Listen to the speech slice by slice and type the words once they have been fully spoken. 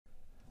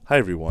Hi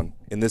everyone,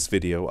 in this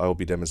video I will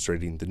be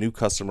demonstrating the new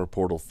Customer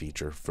Portal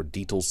feature for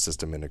DTools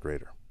System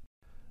Integrator.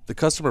 The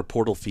Customer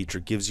Portal feature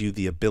gives you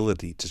the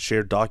ability to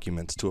share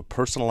documents to a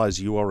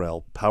personalized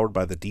URL powered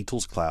by the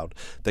DTools Cloud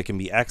that can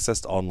be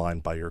accessed online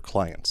by your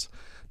clients.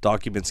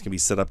 Documents can be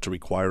set up to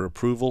require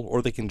approval,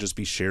 or they can just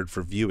be shared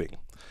for viewing.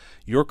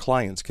 Your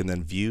clients can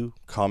then view,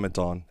 comment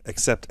on,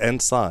 accept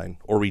and sign,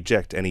 or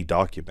reject any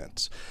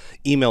documents.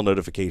 Email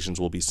notifications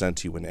will be sent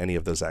to you when any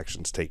of those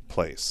actions take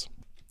place.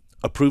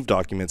 Approved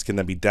documents can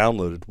then be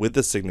downloaded with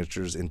the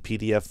signatures in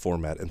PDF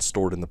format and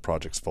stored in the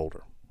projects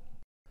folder.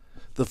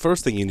 The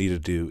first thing you need to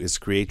do is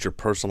create your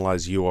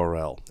personalized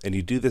URL, and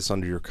you do this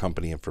under your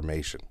company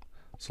information.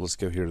 So let's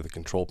go here to the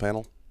control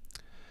panel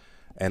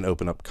and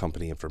open up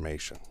company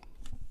information.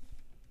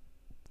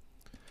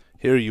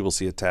 Here you will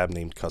see a tab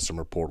named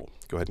Customer Portal.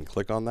 Go ahead and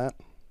click on that.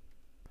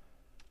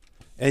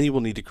 And you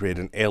will need to create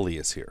an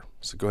alias here.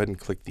 So go ahead and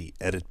click the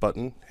edit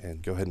button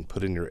and go ahead and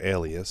put in your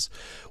alias.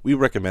 We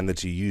recommend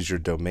that you use your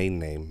domain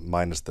name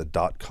minus the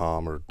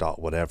 .com or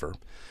 .whatever.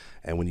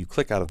 And when you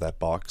click out of that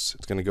box,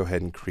 it's going to go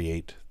ahead and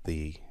create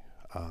the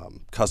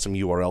custom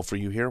URL for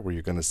you here, where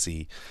you're going to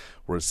see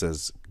where it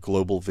says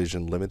Global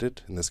Vision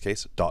Limited, in this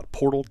case,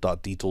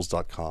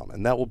 .portal.dtools.com.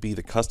 And that will be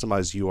the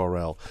customized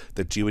URL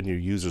that you and your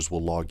users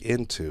will log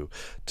into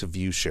to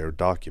view shared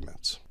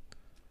documents.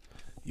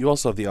 You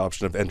also have the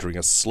option of entering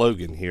a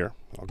slogan here.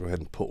 I'll go ahead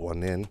and put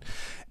one in,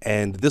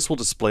 and this will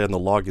display on the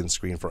login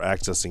screen for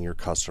accessing your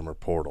customer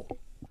portal.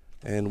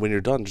 And when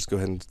you're done, just go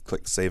ahead and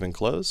click Save and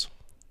Close,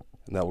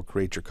 and that will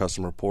create your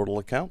customer portal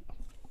account.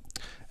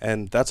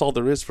 And that's all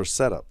there is for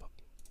setup.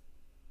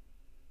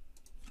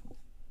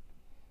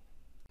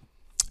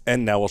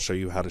 And now I'll show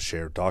you how to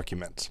share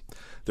documents.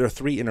 There are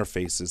three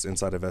interfaces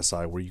inside of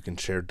SI where you can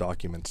share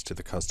documents to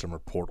the customer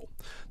portal.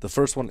 The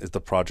first one is the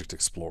Project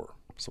Explorer.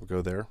 So we'll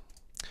go there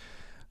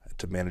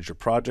to manage your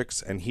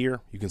projects, and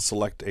here you can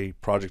select a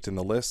project in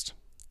the list,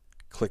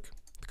 click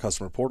the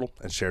customer portal,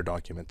 and share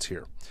documents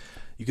here.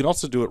 You can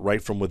also do it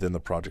right from within the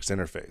project's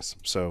interface.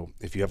 So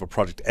if you have a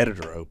project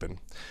editor open,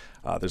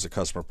 there's a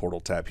customer portal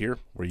tab here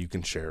where you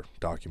can share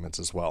documents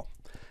as well.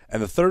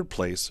 And the third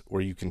place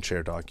where you can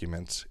share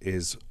documents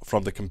is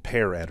from the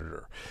compare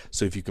editor.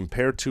 So if you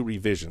compare two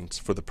revisions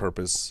for the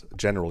purpose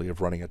generally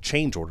of running a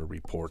change order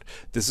report,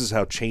 this is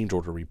how change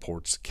order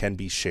reports can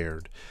be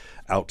shared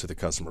out to the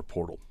customer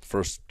portal.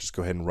 First, just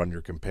go ahead and run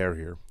your compare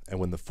here. And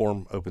when the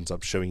form opens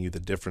up showing you the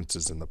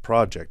differences in the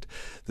project,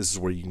 this is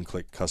where you can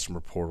click customer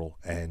portal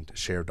and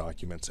share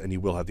documents, and you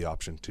will have the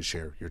option to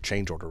share your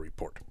change order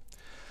report.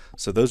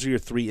 So those are your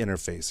three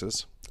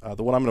interfaces.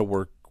 The one I'm going to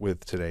work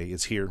with today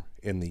is here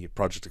in the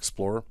Project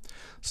Explorer.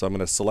 So I'm going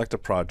to select a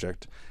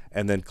project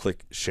and then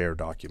click Share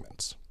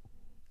Documents.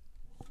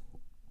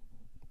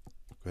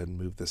 Go ahead and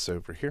move this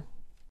over here.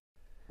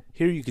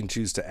 Here you can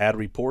choose to add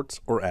reports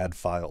or add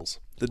files.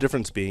 The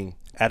difference being,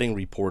 adding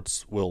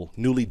reports will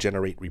newly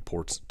generate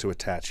reports to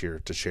attach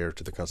here to share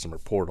to the customer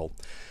portal,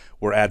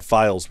 where add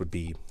files would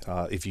be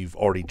if you've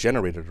already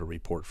generated a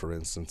report, for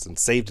instance, and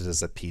saved it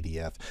as a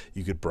PDF,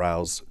 you could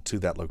browse to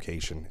that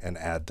location and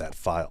add that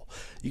file.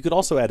 You could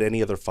also add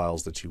any other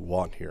files that you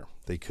want here.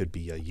 They could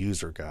be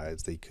user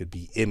guides, they could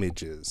be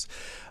images.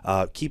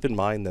 Keep in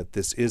mind that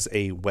this is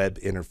a web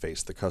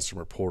interface, the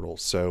customer portal,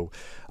 so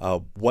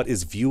what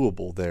is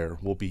viewable there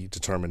will be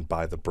determined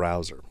by the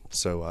browser.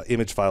 So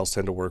image files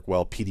tend to work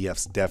well,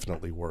 PDFs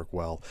definitely work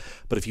well,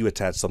 but if you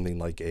attach something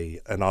like an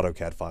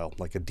AutoCAD file,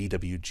 like a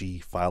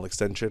DWG file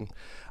extension,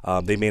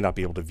 they may not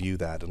be able to view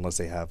that unless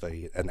they have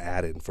an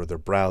add-in for their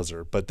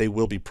browser, but they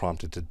will be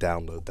prompted to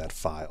download that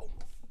file.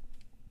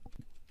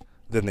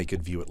 Then they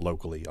could view it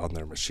locally on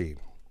their machine.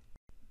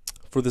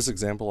 For this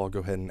example, I'll go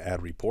ahead and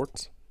add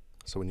reports.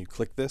 So when you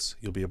click this,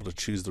 you'll be able to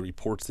choose the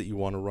reports that you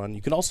want to run.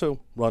 You can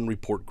also run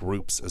report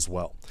groups as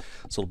well.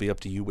 So it'll be up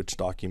to you which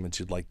documents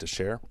you'd like to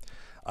share.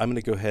 I'm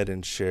going to go ahead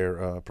and share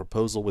a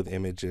proposal with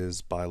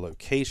images by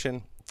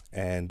location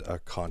and a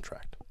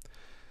contract.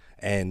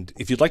 And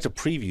if you'd like to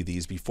preview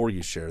these before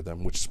you share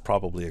them, which is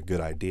probably a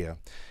good idea,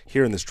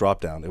 here in this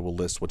dropdown, it will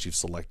list what you've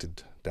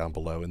selected down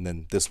below, and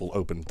then this will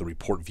open the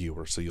report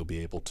viewer so you'll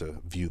be able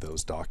to view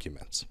those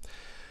documents.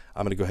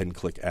 I'm going to go ahead and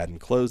click Add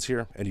and Close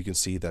here, and you can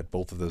see that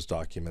both of those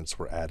documents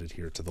were added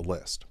here to the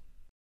list.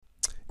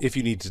 If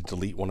you need to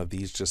delete one of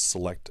these, just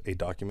select a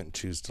document and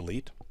choose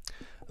Delete.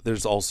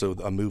 There's also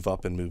a Move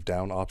Up and Move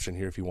Down option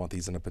here if you want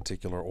these in a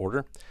particular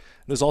order.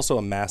 There's also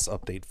a Mass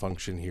Update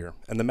function here,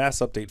 and the Mass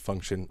Update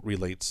function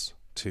relates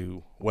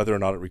to whether or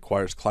not it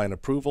requires client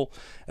approval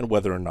and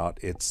whether or not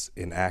it's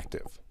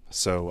inactive.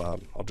 So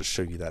I'll just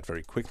show you that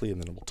very quickly,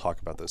 and then we'll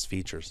talk about those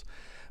features.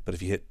 But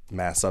if you hit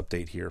Mass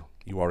Update here,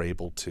 you are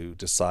able to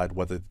decide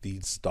whether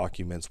these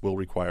documents will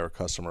require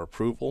customer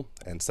approval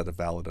and set a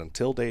valid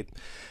until date.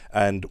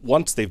 And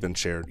once they've been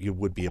shared, you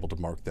would be able to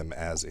mark them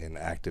as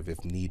inactive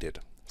if needed.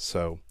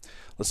 So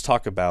let's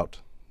talk about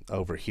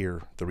over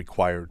here the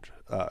required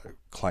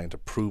client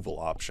approval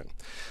option.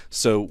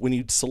 So when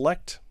you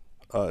select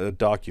a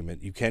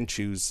document, you can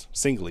choose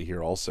singly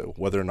here also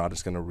whether or not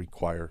it's going to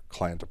require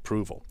client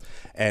approval.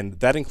 And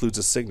that includes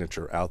a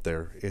signature out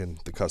there in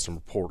the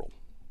customer portal.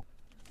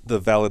 The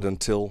valid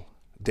until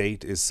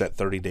date is set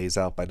 30 days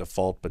out by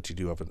default, but you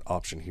do have an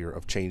option here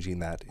of changing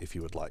that if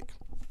you would like.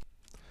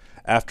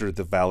 After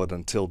the valid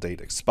until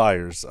date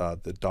expires,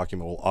 the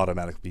document will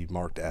automatically be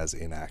marked as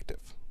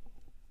inactive.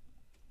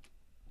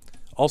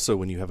 Also,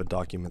 when you have a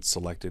document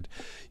selected,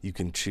 you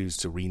can choose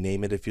to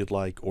rename it if you'd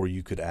like, or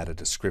you could add a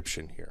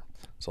description here.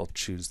 So I'll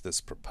choose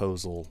this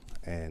proposal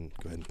and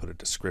go ahead and put a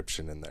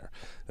description in there.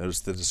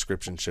 Notice the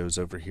description shows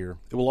over here.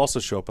 It will also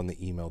show up on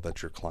the email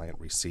that your client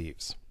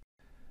receives.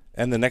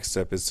 And the next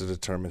step is to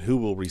determine who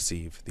will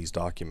receive these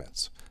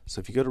documents. So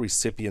if you go to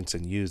recipients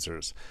and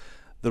users,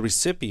 the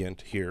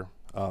recipient here,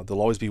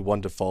 there'll always be one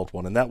default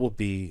one, and that will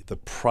be the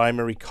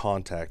primary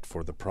contact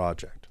for the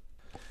project.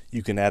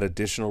 You can add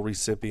additional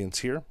recipients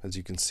here. As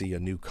you can see, a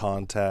new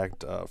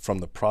contact from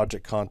the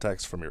project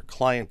contacts, from your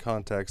client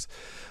contacts,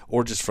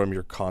 or just from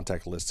your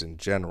contact list in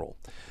general.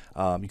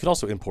 You can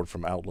also import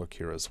from Outlook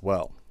here as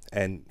well.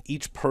 And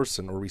each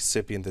person or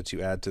recipient that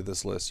you add to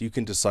this list, you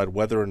can decide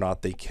whether or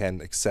not they can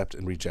accept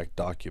and reject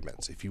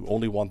documents. If you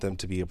only want them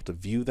to be able to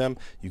view them,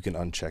 you can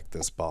uncheck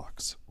this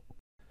box.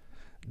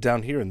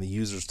 Down here in the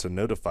users to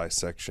notify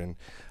section,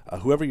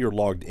 whoever you're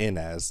logged in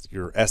as,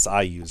 your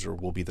SI user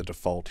will be the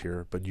default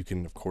here, but you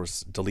can of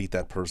course delete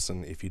that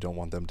person if you don't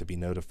want them to be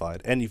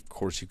notified. And of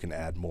course you can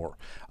add more,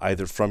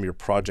 either from your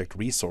project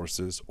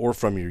resources or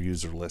from your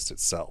user list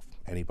itself,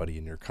 anybody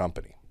in your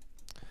company.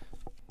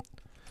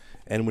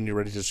 And when you're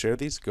ready to share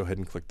these, go ahead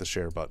and click the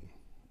share button.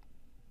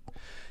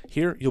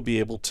 Here you'll be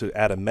able to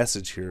add a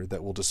message here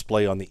that will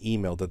display on the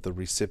email that the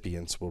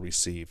recipients will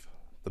receive,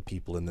 the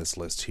people in this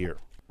list here.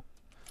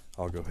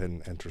 I'll go ahead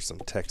and enter some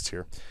text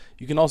here.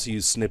 You can also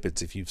use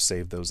snippets if you've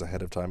saved those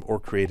ahead of time, or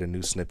create a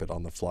new snippet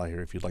on the fly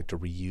here if you'd like to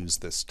reuse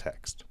this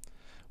text.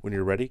 When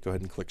you're ready, go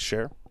ahead and click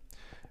share,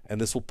 and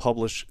this will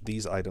publish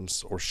these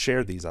items or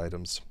share these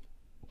items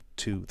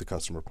to the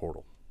customer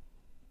portal.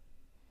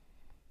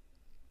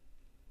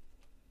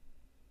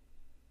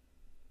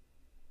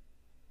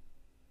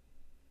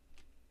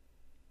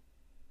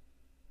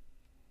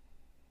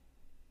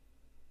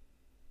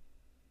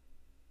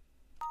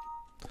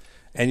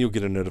 And you'll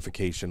get a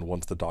notification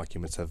once the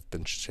documents have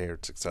been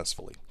shared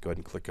successfully. Go ahead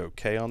and click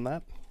OK on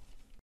that.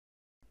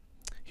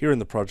 Here in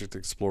the Project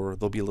Explorer,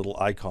 there'll be a little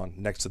icon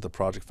next to the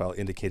project file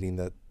indicating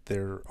that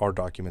there are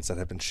documents that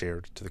have been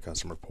shared to the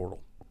customer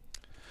portal.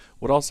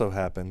 What also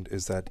happened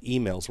is that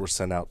emails were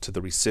sent out to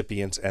the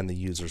recipients and the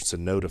users to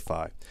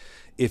notify.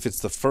 If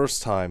it's the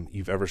first time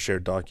you've ever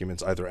shared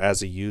documents, either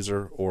as a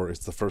user or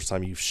it's the first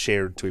time you've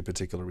shared to a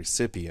particular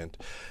recipient,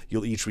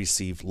 you'll each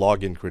receive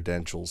login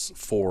credentials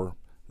for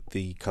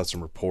the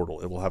customer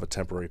portal. It will have a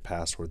temporary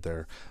password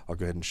there. I'll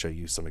go ahead and show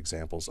you some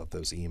examples of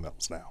those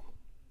emails now.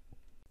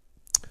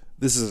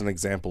 This is an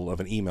example of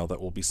an email that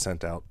will be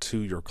sent out to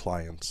your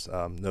clients.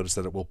 Notice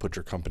that it will put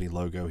your company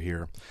logo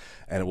here,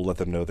 and it will let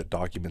them know that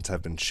documents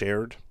have been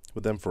shared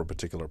with them for a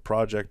particular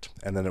project,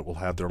 and then it will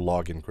have their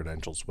login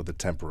credentials with a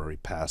temporary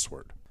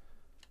password.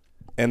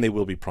 And they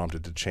will be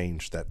prompted to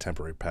change that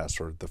temporary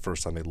password the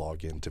first time they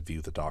log in to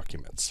view the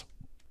documents.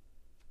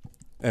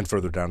 And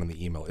further down in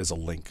the email is a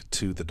link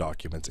to the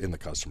documents in the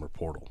customer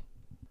portal.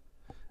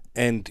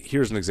 And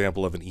here's an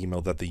example of an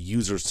email that the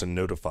users to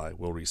notify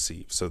will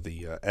receive. So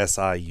the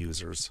SI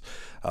users,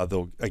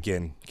 they'll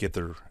again get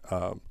their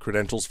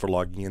credentials for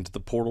logging into the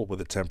portal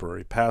with a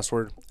temporary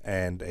password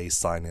and a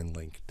sign-in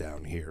link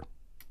down here.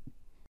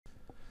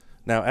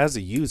 Now, as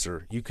a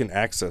user, you can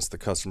access the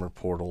customer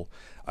portal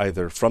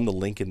either from the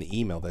link in the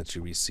email that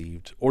you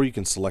received, or you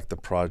can select the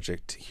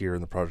project here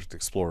in the Project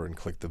Explorer and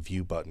click the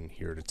View button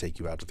here to take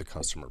you out to the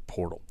customer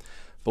portal.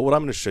 But what I'm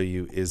going to show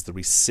you is the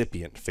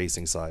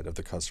recipient-facing side of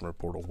the customer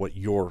portal, what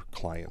your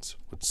clients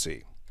would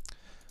see.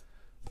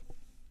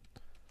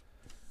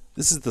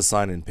 This is the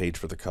sign-in page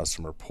for the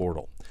customer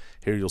portal.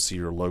 Here you'll see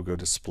your logo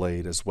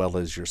displayed as well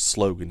as your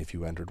slogan if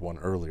you entered one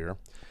earlier.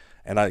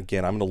 And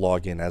again, I'm going to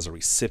log in as a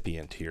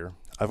recipient here.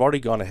 I've already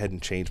gone ahead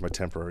and changed my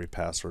temporary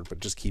password,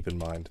 but just keep in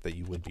mind that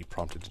you would be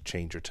prompted to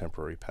change your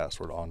temporary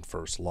password on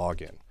first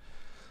login.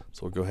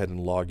 So we'll go ahead and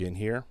log in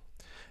here,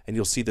 and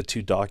you'll see the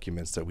two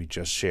documents that we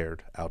just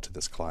shared out to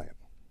this client.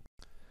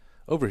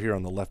 Over here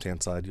on the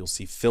left-hand side, you'll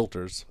see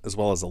filters as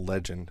well as a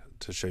legend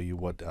to show you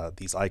what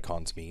these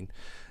icons mean,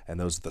 and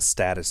those are the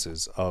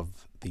statuses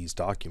of these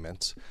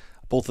documents.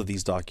 Both of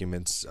these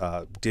documents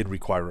did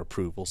require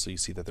approval, so you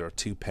see that there are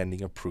two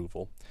pending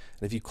approval.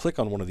 And if you click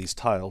on one of these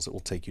tiles, it will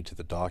take you to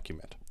the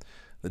document.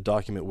 The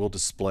document will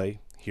display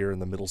here in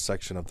the middle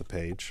section of the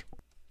page.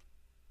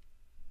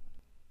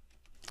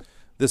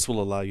 This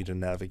will allow you to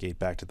navigate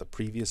back to the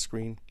previous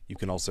screen. You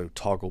can also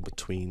toggle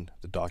between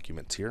the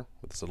documents here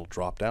with this little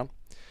drop down.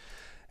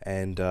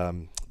 And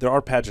there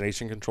are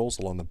pagination controls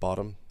along the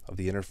bottom of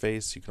the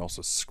interface. You can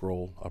also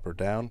scroll up or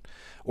down,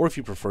 or if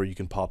you prefer, you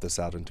can pop this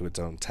out into its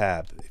own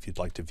tab if you'd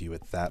like to view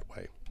it that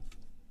way.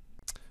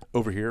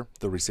 Over here,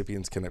 the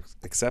recipients can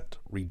accept,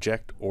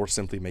 reject, or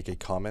simply make a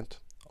comment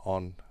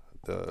on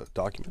the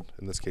document.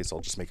 In this case,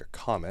 I'll just make a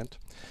comment.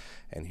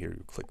 And here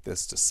you click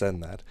this to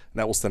send that. And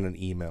that will send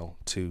an email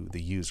to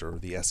the user, or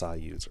the SI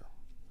user.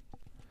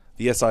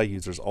 The SI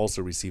users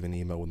also receive an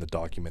email when the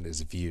document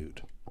is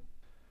viewed.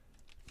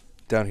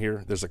 Down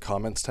here, there's a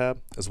comments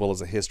tab, as well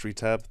as a history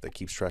tab that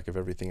keeps track of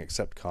everything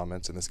except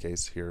comments, in this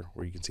case here,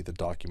 where you can see the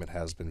document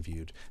has been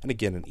viewed. And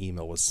again, an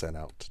email was sent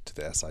out to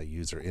the SI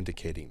user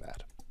indicating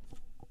that.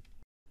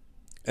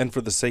 And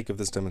for the sake of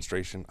this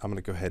demonstration, I'm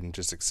going to go ahead and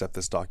just accept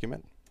this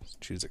document.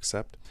 Choose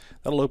accept.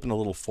 That'll open a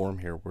little form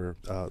here where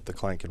the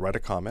client can write a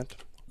comment.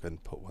 Go ahead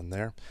and put one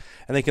there.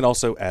 And they can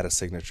also add a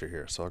signature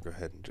here. So I'll go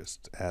ahead and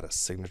just add a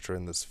signature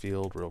in this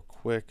field real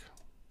quick,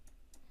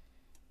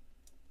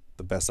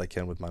 the best I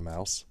can with my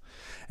mouse.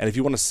 And if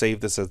you want to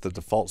save this as the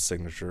default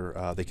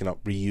signature, they can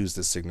reuse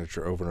this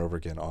signature over and over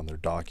again on their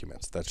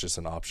documents. That's just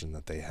an option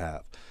that they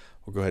have.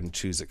 We'll go ahead and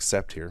choose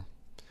accept here.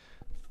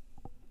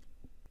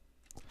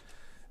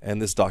 And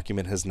this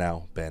document has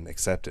now been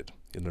accepted.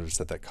 You'll notice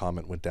that that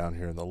comment went down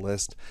here in the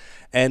list,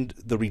 and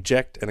the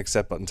reject and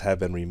accept buttons have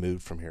been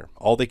removed from here.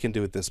 All they can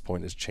do at this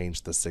point is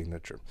change the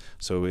signature.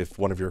 So if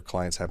one of your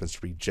clients happens to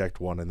reject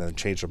one and then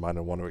change their mind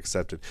and want to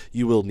accept it,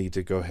 you will need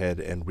to go ahead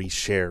and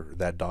reshare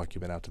that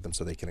document out to them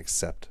so they can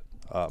accept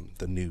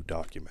the new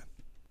document.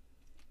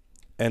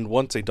 And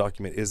once a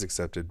document is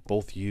accepted,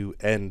 both you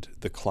and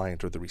the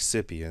client or the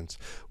recipient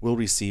will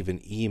receive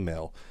an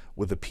email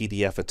with a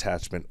PDF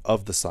attachment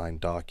of the signed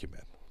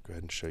document. Go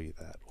ahead and show you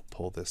that. We'll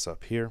pull this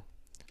up here.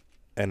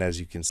 And as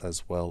you can see,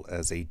 as well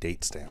as a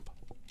date stamp.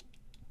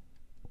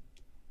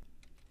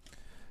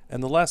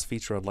 And the last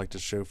feature I'd like to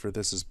show for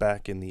this is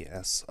back in the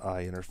SI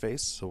interface.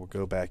 So we'll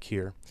go back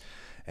here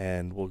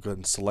and we'll go ahead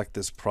and select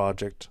this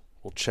project.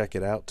 We'll check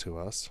it out to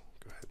us.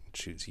 Go ahead and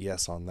choose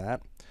yes on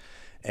that.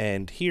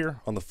 And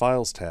here on the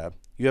Files tab,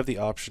 you have the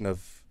option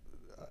of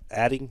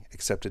adding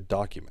accepted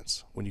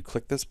documents. When you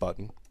click this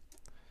button,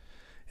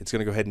 it's going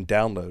to go ahead and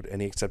download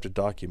any accepted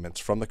documents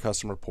from the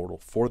customer portal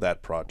for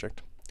that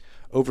project.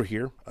 Over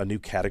here, a new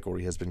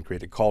category has been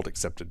created called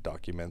Accepted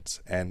Documents,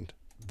 and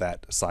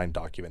that signed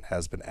document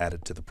has been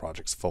added to the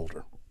project's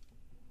folder.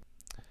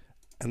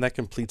 And that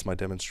completes my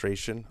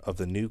demonstration of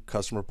the new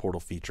Customer Portal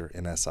feature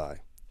in SI.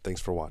 Thanks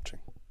for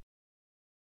watching.